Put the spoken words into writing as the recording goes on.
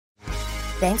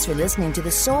Thanks for listening to the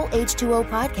Soul H2O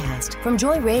podcast from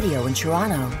Joy Radio in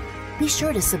Toronto. Be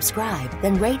sure to subscribe,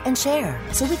 then rate and share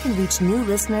so we can reach new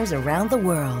listeners around the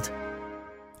world.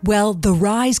 Well, the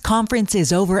Rise conference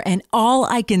is over, and all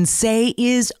I can say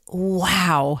is,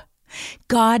 wow.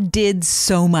 God did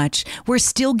so much. We're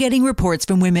still getting reports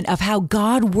from women of how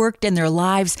God worked in their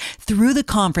lives through the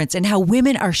conference and how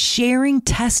women are sharing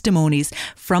testimonies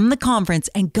from the conference,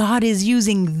 and God is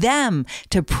using them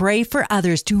to pray for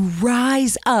others to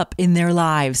rise up in their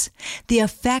lives. The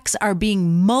effects are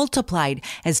being multiplied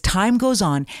as time goes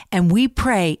on, and we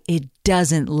pray it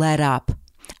doesn't let up.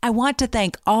 I want to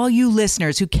thank all you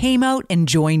listeners who came out and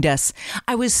joined us.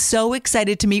 I was so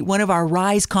excited to meet one of our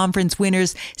Rise Conference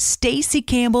winners, Stacey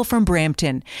Campbell from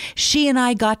Brampton. She and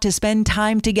I got to spend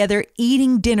time together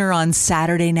eating dinner on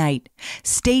Saturday night.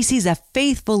 Stacey's a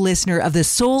faithful listener of the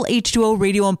Soul H2O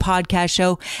radio and podcast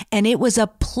show, and it was a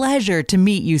pleasure to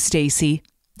meet you, Stacey.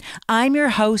 I'm your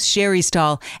host, Sherry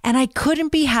Stahl, and I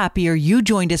couldn't be happier you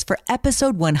joined us for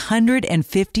episode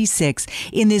 156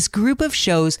 in this group of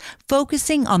shows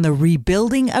focusing on the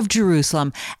rebuilding of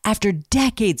Jerusalem after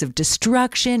decades of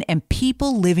destruction and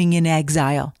people living in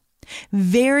exile.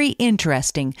 Very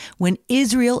interesting when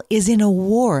Israel is in a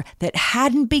war that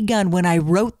hadn't begun when I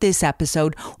wrote this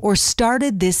episode or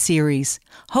started this series.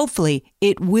 Hopefully,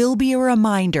 it will be a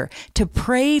reminder to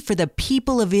pray for the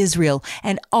people of Israel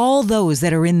and all those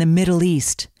that are in the Middle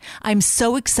East. I'm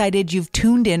so excited you've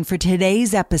tuned in for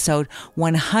today's episode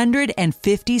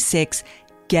 156,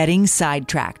 Getting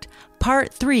Sidetracked.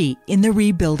 Part 3 in the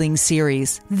Rebuilding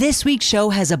series. This week's show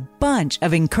has a bunch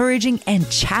of encouraging and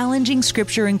challenging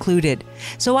scripture included.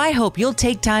 So I hope you'll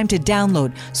take time to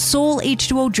download Soul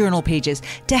H2O journal pages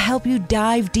to help you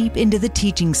dive deep into the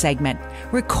teaching segment.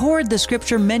 Record the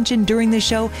scripture mentioned during the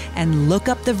show and look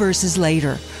up the verses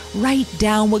later. Write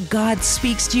down what God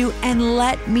speaks to you and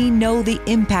let me know the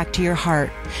impact to your heart.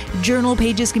 Journal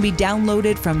pages can be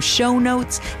downloaded from show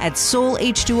notes at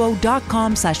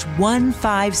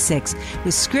soulh2o.com/156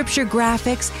 with scripture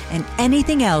graphics and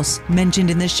anything else mentioned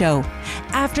in the show.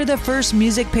 After the first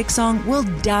music pick song, we'll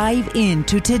dive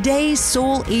into today's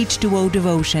Soul H2O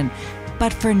devotion.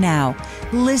 But for now,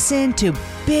 listen to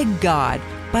Big God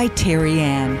by Terry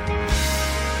Ann.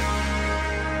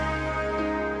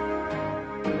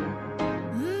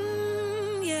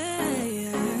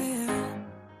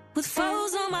 With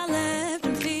foes on my left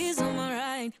and fears on my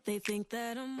right, they think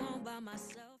that I'm all by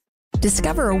myself.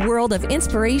 Discover a world of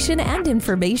inspiration and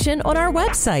information on our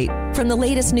website. From the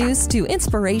latest news to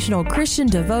inspirational Christian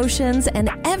devotions and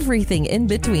everything in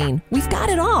between, we've got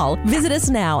it all. Visit us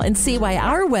now and see why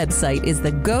our website is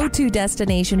the go-to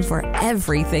destination for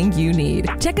everything you need.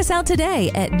 Check us out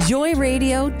today at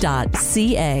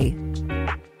joyradio.ca.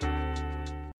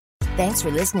 Thanks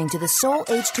for listening to the Soul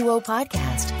H2O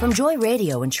podcast from Joy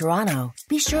Radio in Toronto.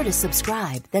 Be sure to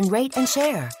subscribe, then rate and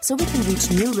share so we can reach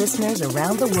new listeners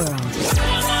around the world.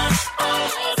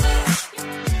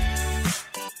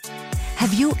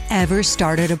 Have you ever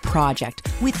started a project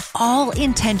with all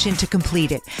intention to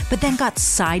complete it, but then got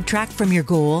sidetracked from your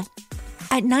goal?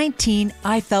 At 19,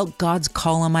 I felt God's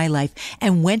call on my life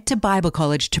and went to Bible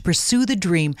college to pursue the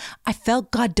dream I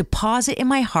felt God deposit in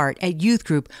my heart at youth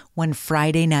group one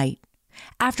Friday night.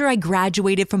 After I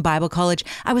graduated from Bible college,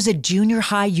 I was a junior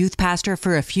high youth pastor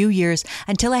for a few years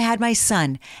until I had my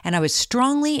son, and I was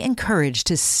strongly encouraged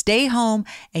to stay home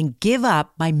and give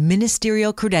up my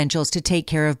ministerial credentials to take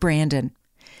care of Brandon.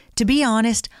 To be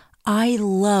honest, I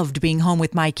loved being home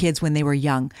with my kids when they were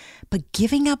young, but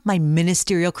giving up my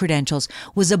ministerial credentials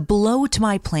was a blow to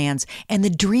my plans and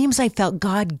the dreams I felt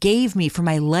God gave me for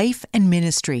my life and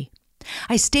ministry.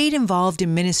 I stayed involved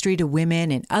in ministry to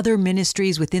women and other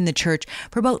ministries within the church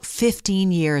for about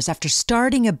 15 years after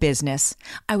starting a business.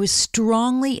 I was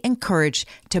strongly encouraged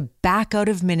to back out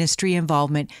of ministry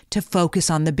involvement to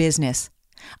focus on the business.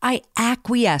 I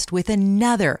acquiesced with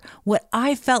another, what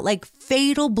I felt like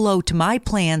fatal blow to my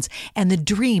plans and the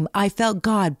dream I felt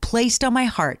God placed on my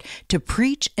heart to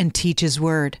preach and teach His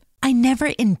Word. I never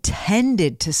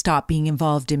intended to stop being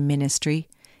involved in ministry.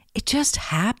 It just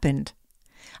happened.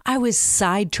 I was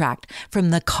sidetracked from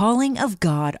the calling of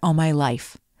God on my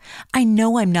life. I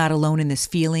know I'm not alone in this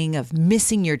feeling of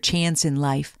missing your chance in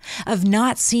life, of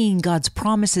not seeing God's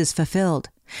promises fulfilled.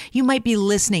 You might be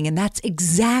listening and that's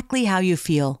exactly how you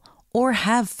feel or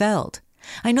have felt.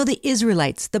 I know the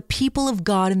Israelites, the people of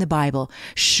God in the Bible,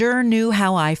 sure knew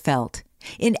how I felt.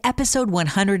 In episode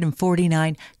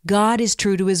 149, God is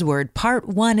True to His Word, part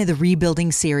 1 of the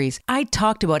Rebuilding series, I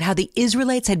talked about how the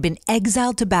Israelites had been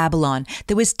exiled to Babylon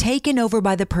that was taken over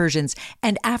by the Persians,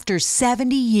 and after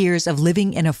 70 years of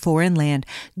living in a foreign land,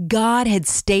 God had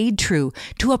stayed true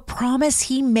to a promise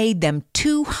He made them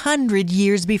 200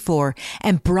 years before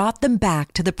and brought them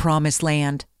back to the Promised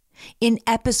Land. In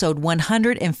episode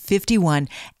 151,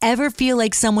 Ever Feel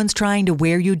Like Someone's Trying to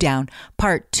Wear You Down,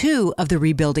 part 2 of the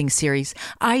Rebuilding series,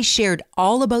 I shared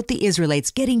all about the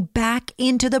Israelites getting back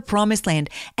into the Promised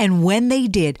Land, and when they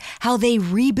did, how they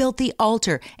rebuilt the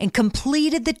altar and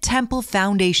completed the temple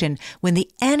foundation when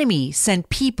the enemy sent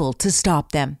people to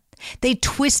stop them. They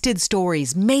twisted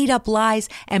stories, made up lies,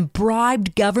 and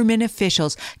bribed government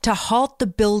officials to halt the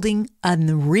building and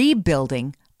the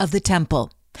rebuilding of the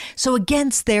temple. So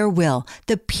against their will,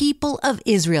 the people of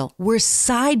Israel were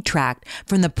sidetracked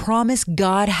from the promise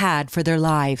God had for their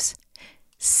lives.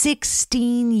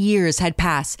 16 years had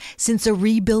passed since the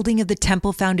rebuilding of the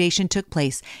temple foundation took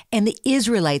place, and the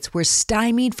Israelites were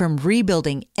stymied from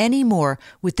rebuilding anymore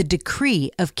with the decree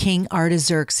of King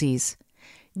Artaxerxes.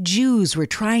 Jews were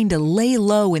trying to lay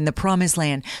low in the Promised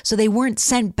Land so they weren't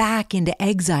sent back into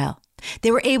exile.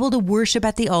 They were able to worship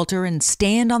at the altar and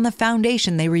stand on the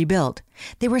foundation they rebuilt.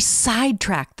 They were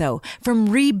sidetracked, though, from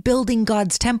rebuilding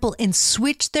God's temple and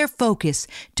switched their focus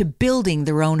to building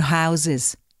their own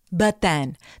houses. But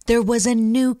then there was a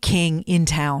new king in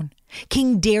town.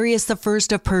 King Darius I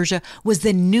of Persia was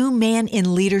the new man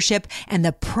in leadership, and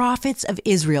the prophets of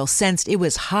Israel sensed it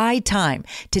was high time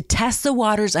to test the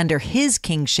waters under his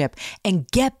kingship and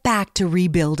get back to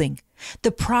rebuilding.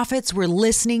 The prophets were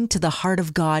listening to the heart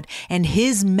of God, and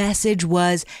his message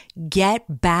was,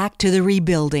 get back to the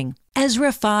rebuilding. Ezra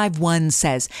 5:1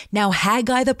 says, Now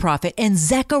Haggai the prophet and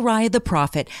Zechariah the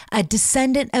prophet, a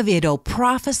descendant of Iddo,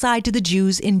 prophesied to the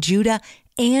Jews in Judah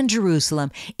and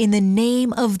Jerusalem in the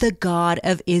name of the God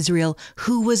of Israel,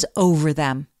 who was over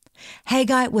them.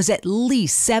 Haggai was at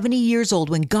least 70 years old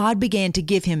when God began to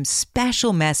give him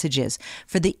special messages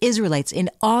for the Israelites in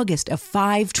August of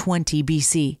 520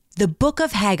 BC. The book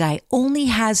of Haggai only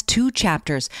has 2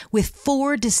 chapters with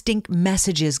 4 distinct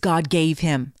messages God gave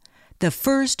him. The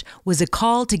first was a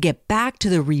call to get back to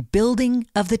the rebuilding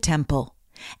of the temple.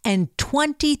 And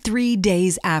 23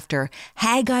 days after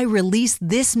Haggai released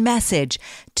this message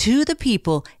to the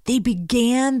people, they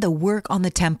began the work on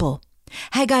the temple.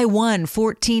 Haggai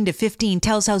 1:14-15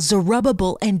 tells how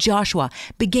Zerubbabel and Joshua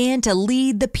began to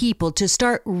lead the people to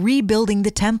start rebuilding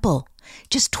the temple.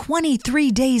 Just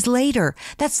 23 days later,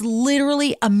 that's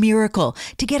literally a miracle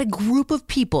to get a group of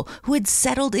people who had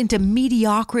settled into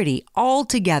mediocrity all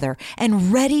together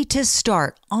and ready to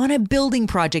start on a building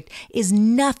project is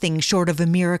nothing short of a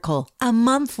miracle. A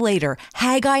month later,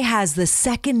 Haggai has the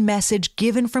second message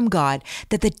given from God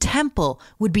that the temple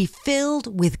would be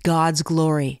filled with God's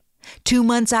glory. 2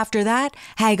 months after that,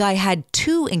 Haggai had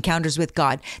 2 encounters with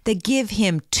God that give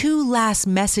him 2 last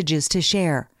messages to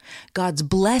share. God's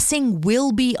blessing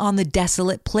will be on the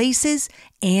desolate places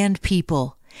and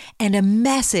people, and a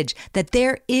message that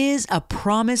there is a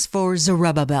promise for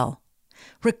Zerubbabel.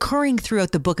 Recurring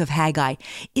throughout the book of Haggai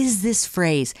is this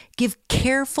phrase, give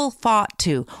careful thought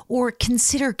to, or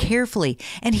consider carefully,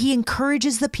 and he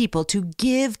encourages the people to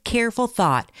give careful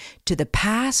thought to the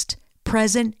past,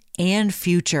 present, and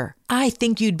future. I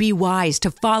think you'd be wise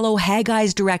to follow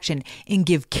Haggai's direction and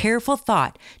give careful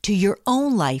thought to your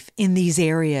own life in these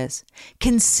areas.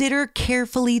 Consider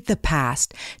carefully the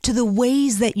past, to the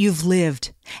ways that you've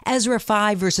lived. Ezra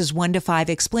 5:1-5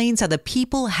 explains how the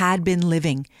people had been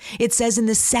living. It says in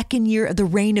the 2nd year of the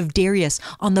reign of Darius,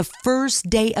 on the 1st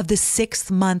day of the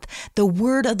 6th month, the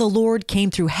word of the Lord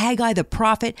came through Haggai the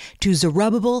prophet to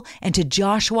Zerubbabel and to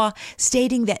Joshua,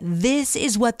 stating that this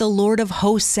is what the Lord of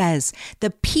hosts says.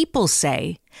 The people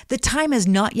say, the time has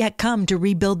not yet come to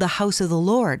rebuild the house of the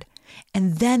Lord.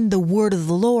 And then the word of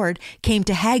the Lord came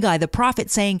to Haggai the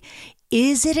prophet saying,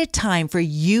 is it a time for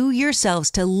you yourselves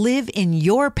to live in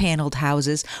your paneled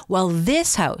houses while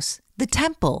this house, the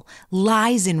temple,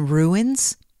 lies in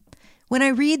ruins? When I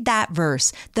read that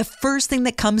verse, the first thing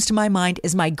that comes to my mind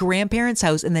is my grandparents'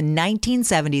 house in the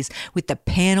 1970s with the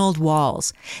paneled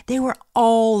walls. They were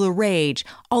all the rage.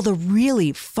 All the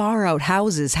really far out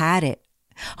houses had it.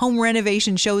 Home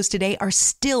renovation shows today are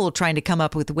still trying to come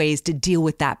up with ways to deal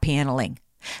with that paneling.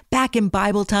 Back in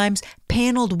Bible times,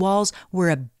 paneled walls were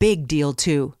a big deal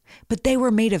too, but they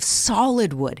were made of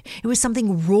solid wood. It was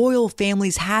something royal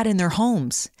families had in their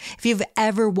homes. If you've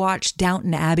ever watched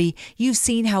Downton Abbey, you've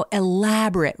seen how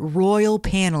elaborate royal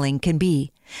paneling can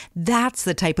be. That's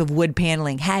the type of wood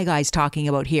paneling Haggai's talking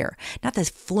about here, not this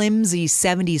flimsy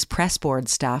 70s pressboard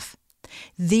stuff.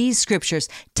 These scriptures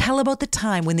tell about the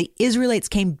time when the Israelites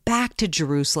came back to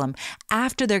Jerusalem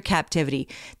after their captivity.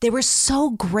 They were so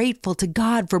grateful to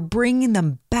God for bringing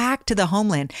them back to the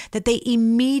homeland that they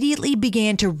immediately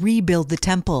began to rebuild the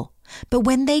temple. But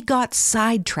when they got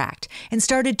sidetracked and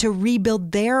started to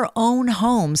rebuild their own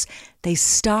homes, they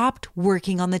stopped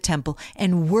working on the temple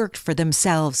and worked for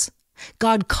themselves.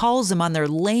 God calls them on their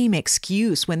lame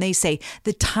excuse when they say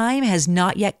the time has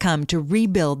not yet come to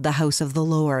rebuild the house of the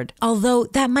Lord. Although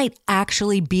that might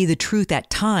actually be the truth at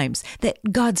times,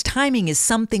 that God's timing is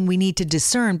something we need to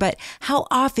discern, but how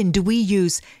often do we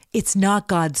use "it's not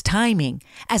God's timing"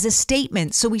 as a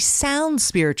statement so we sound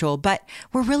spiritual, but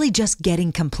we're really just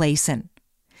getting complacent?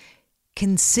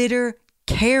 Consider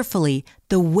carefully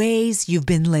the ways you've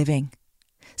been living.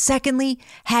 Secondly,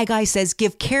 Haggai says,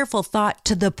 give careful thought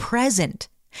to the present.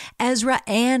 Ezra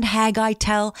and Haggai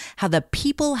tell how the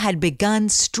people had begun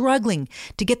struggling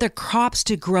to get their crops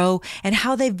to grow and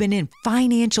how they've been in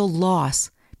financial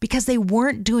loss because they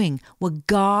weren't doing what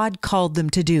God called them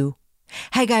to do.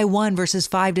 Haggai 1 verses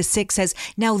 5-6 says,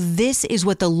 "Now this is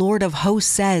what the Lord of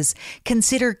hosts says,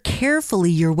 consider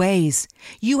carefully your ways.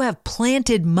 You have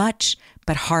planted much,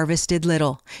 but harvested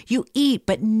little. You eat,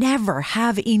 but never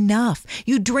have enough.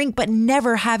 You drink, but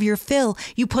never have your fill.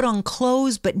 You put on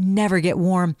clothes, but never get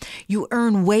warm. You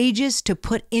earn wages to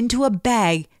put into a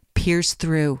bag pierced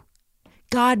through."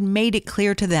 God made it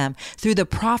clear to them through the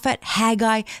prophet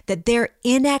Haggai that their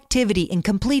inactivity in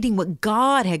completing what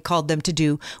God had called them to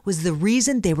do was the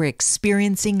reason they were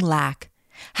experiencing lack.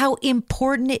 How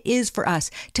important it is for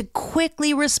us to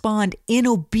quickly respond in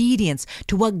obedience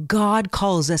to what God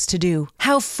calls us to do.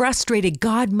 How frustrated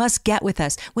God must get with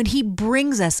us when He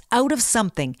brings us out of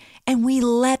something and we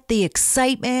let the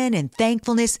excitement and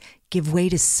thankfulness give way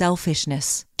to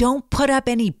selfishness. Don't put up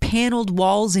any paneled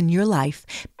walls in your life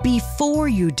before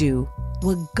you do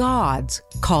what God's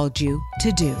called you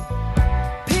to do.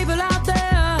 People out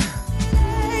there,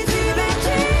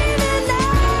 dreaming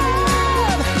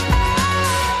love.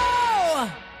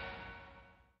 Oh!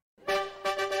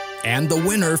 And the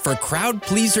winner for Crowd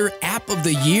Pleaser App of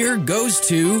the Year goes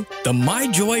to the My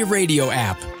Joy Radio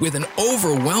app with an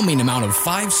overwhelming amount of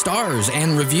 5 stars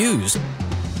and reviews.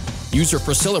 User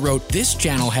Priscilla wrote, "This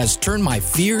channel has turned my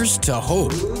fears to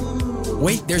hope."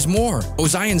 Wait, there's more.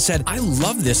 Ozian said, "I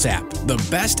love this app. The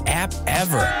best app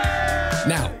ever."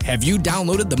 Now, have you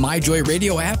downloaded the My Joy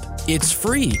Radio app? It's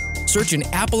free. Search in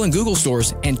Apple and Google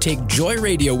stores and take Joy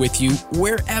Radio with you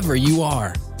wherever you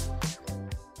are.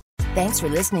 Thanks for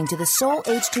listening to the Soul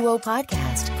H2O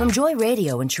podcast from Joy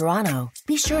Radio in Toronto.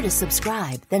 Be sure to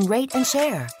subscribe, then rate and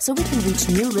share so we can reach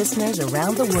new listeners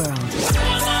around the world.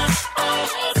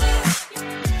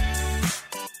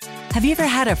 Have you ever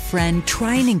had a friend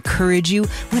try and encourage you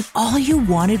when all you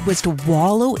wanted was to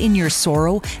wallow in your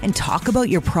sorrow and talk about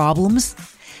your problems?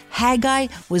 Haggai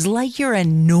was like your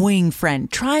annoying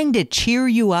friend trying to cheer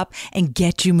you up and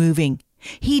get you moving.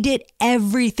 He did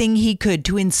everything he could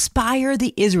to inspire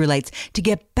the Israelites to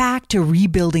get back to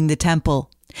rebuilding the temple.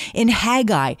 In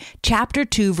Haggai chapter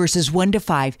 2 verses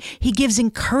 1-5, he gives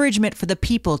encouragement for the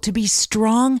people to be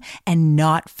strong and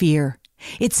not fear.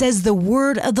 It says, "The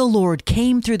word of the Lord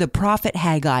came through the prophet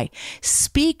Haggai.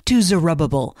 Speak to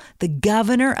Zerubbabel, the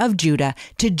governor of Judah,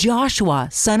 to Joshua,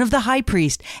 son of the high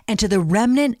priest, and to the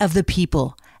remnant of the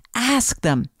people. Ask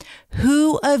them,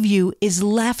 who of you is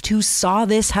left who saw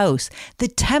this house, the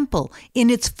temple,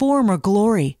 in its former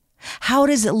glory? How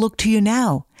does it look to you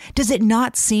now? Does it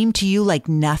not seem to you like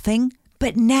nothing?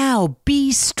 But now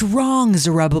be strong,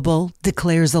 Zerubbabel,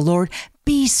 declares the Lord.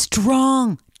 Be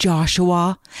strong,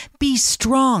 Joshua. Be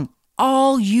strong,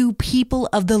 all you people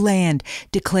of the land,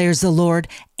 declares the Lord,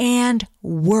 and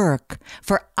work.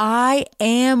 For I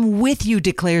am with you,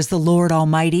 declares the Lord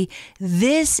Almighty.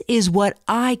 This is what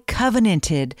I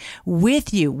covenanted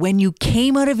with you when you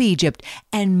came out of Egypt,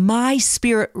 and my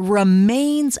spirit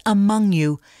remains among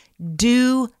you.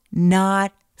 Do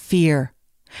not fear.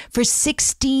 For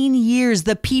 16 years,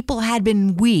 the people had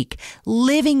been weak,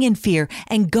 living in fear,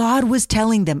 and God was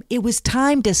telling them it was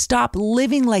time to stop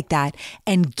living like that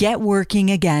and get working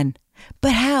again.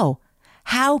 But how?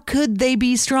 How could they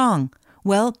be strong?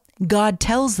 Well, God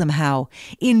tells them how.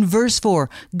 In verse 4,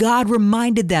 God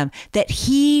reminded them that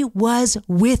He was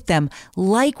with them,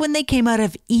 like when they came out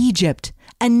of Egypt,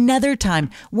 another time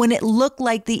when it looked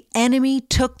like the enemy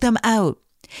took them out.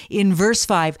 In verse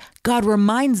 5, God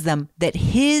reminds them that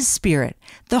His Spirit,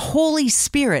 the Holy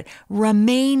Spirit,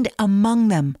 remained among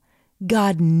them.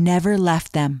 God never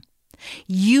left them.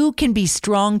 You can be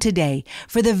strong today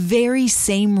for the very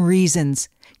same reasons.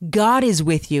 God is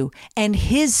with you, and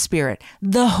His Spirit,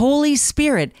 the Holy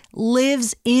Spirit,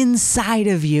 lives inside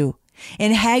of you.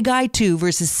 In Haggai 2,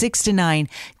 verses 6 to 9,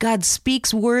 God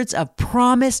speaks words of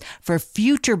promise for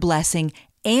future blessing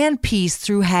and peace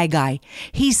through Haggai.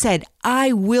 He said,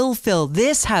 I will fill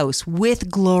this house with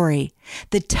glory.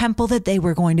 The temple that they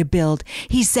were going to build.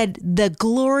 He said, the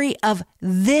glory of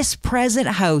this present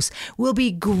house will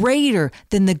be greater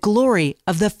than the glory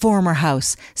of the former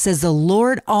house, says the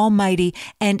Lord Almighty,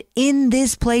 and in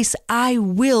this place I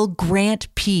will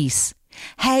grant peace.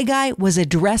 Haggai was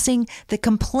addressing the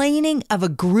complaining of a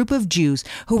group of Jews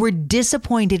who were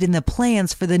disappointed in the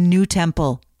plans for the new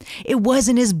temple. It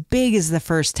wasn't as big as the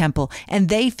first temple, and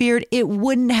they feared it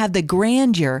wouldn't have the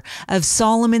grandeur of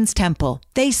Solomon's temple.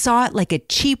 They saw it like a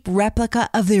cheap replica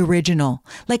of the original,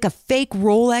 like a fake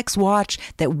Rolex watch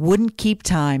that wouldn't keep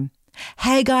time.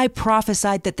 Haggai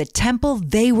prophesied that the temple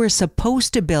they were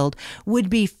supposed to build would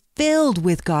be filled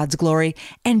with God's glory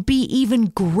and be even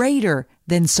greater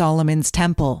than Solomon's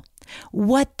temple.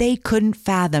 What they couldn't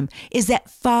fathom is that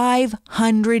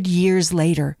 500 years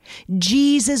later,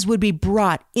 Jesus would be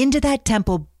brought into that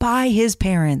temple by his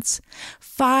parents.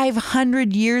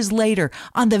 500 years later,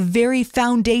 on the very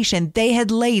foundation they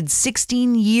had laid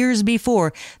 16 years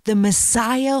before, the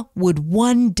Messiah would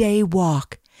one day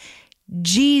walk.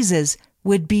 Jesus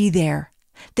would be there.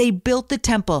 They built the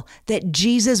temple that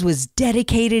Jesus was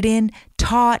dedicated in,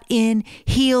 taught in,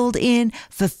 healed in,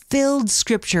 fulfilled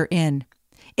scripture in.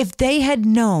 If they had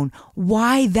known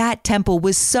why that temple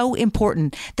was so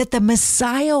important, that the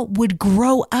Messiah would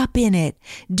grow up in it,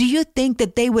 do you think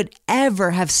that they would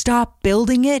ever have stopped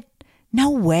building it? No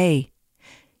way.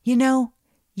 You know,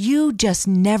 you just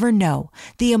never know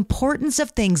the importance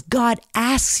of things God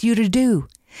asks you to do.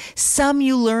 Some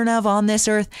you learn of on this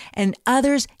earth, and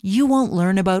others you won't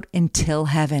learn about until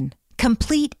heaven.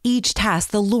 Complete each task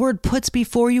the Lord puts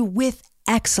before you with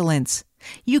excellence.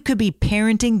 You could be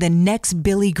parenting the next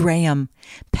Billy Graham,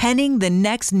 penning the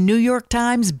next New York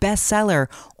Times bestseller,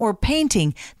 or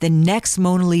painting the next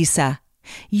Mona Lisa.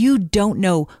 You don't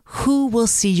know who will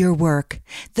see your work.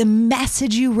 The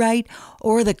message you write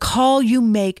or the call you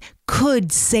make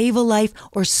could save a life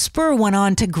or spur one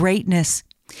on to greatness.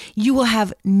 You will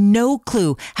have no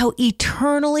clue how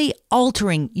eternally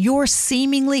altering your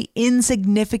seemingly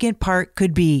insignificant part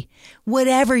could be.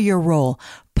 Whatever your role,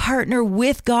 partner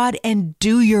with God and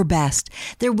do your best.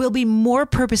 There will be more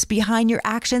purpose behind your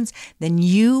actions than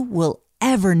you will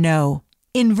ever know.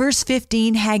 In verse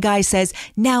 15, Haggai says,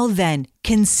 "Now then,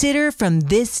 consider from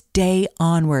this day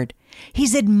onward."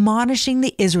 He's admonishing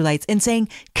the Israelites and saying,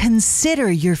 consider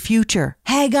your future.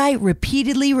 Haggai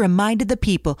repeatedly reminded the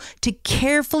people to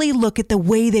carefully look at the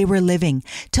way they were living,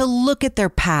 to look at their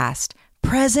past,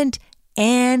 present,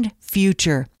 and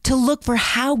future, to look for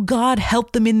how God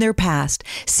helped them in their past,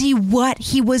 see what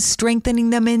he was strengthening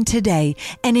them in today,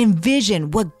 and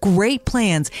envision what great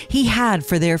plans he had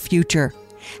for their future.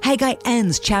 Haggai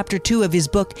ends chapter 2 of his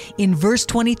book in verse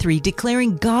 23,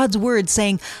 declaring God's word,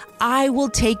 saying, "I will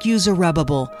take you,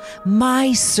 Zerubbabel,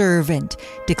 my servant,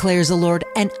 declares the Lord,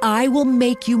 and I will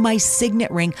make you my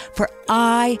signet ring, for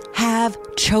I have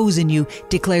chosen you,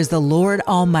 declares the Lord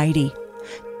Almighty."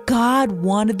 God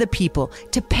wanted the people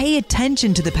to pay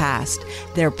attention to the past,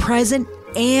 their present,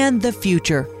 and the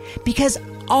future, because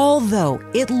although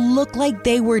it looked like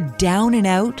they were down and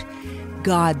out,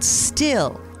 God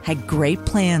still had great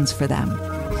plans for them.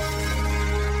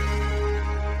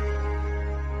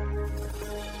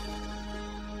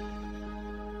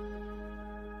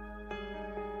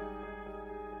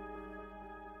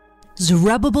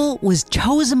 Zerubbabel was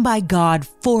chosen by God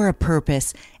for a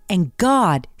purpose, and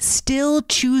God still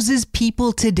chooses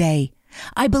people today.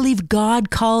 I believe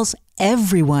God calls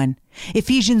everyone.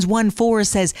 Ephesians 1:4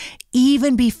 says,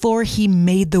 "Even before he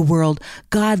made the world,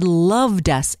 God loved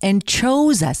us and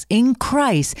chose us in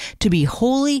Christ to be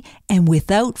holy and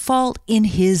without fault in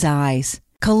his eyes."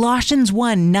 Colossians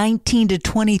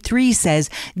 1:19-23 says,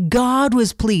 "God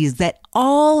was pleased that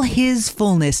all his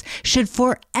fullness should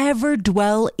forever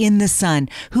dwell in the Son,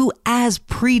 who, as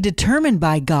predetermined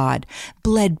by God,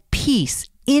 bled peace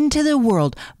into the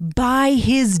world by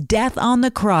his death on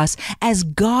the cross as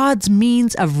God's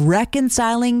means of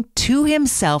reconciling to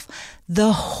himself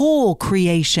the whole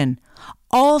creation,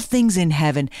 all things in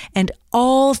heaven and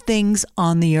all things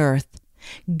on the earth."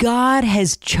 God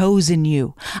has chosen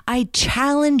you. I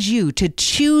challenge you to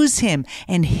choose him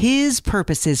and his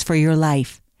purposes for your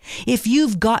life. If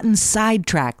you've gotten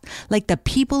sidetracked like the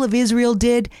people of Israel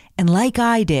did and like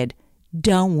I did,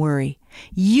 don't worry.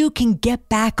 You can get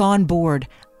back on board.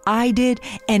 I did,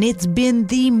 and it's been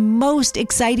the most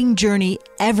exciting journey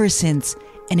ever since,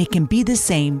 and it can be the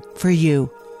same for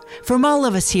you. From all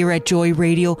of us here at Joy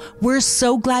Radio, we're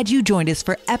so glad you joined us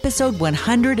for episode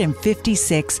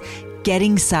 156.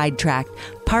 Getting Sidetracked,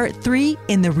 Part 3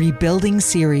 in the Rebuilding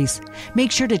series.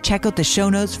 Make sure to check out the show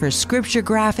notes for scripture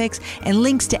graphics and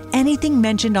links to anything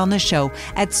mentioned on the show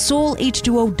at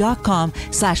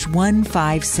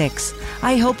soulh2o.com/156.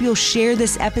 I hope you'll share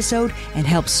this episode and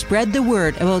help spread the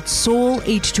word about Soul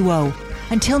H2O.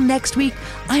 Until next week,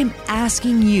 I'm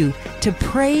asking you to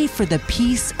pray for the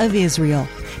peace of Israel.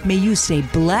 May you stay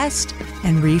blessed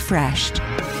and refreshed.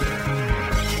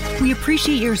 We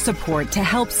appreciate your support to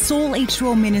help Soul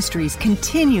H2O Ministries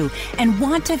continue and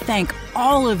want to thank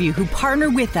all of you who partner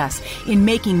with us in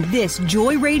making this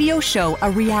Joy Radio show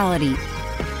a reality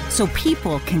so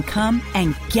people can come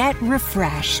and get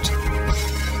refreshed.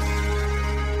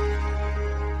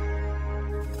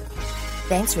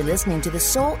 Thanks for listening to the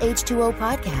Soul H2O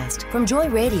podcast from Joy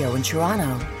Radio in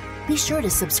Toronto. Be sure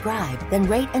to subscribe, then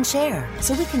rate and share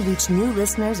so we can reach new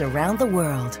listeners around the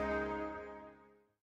world.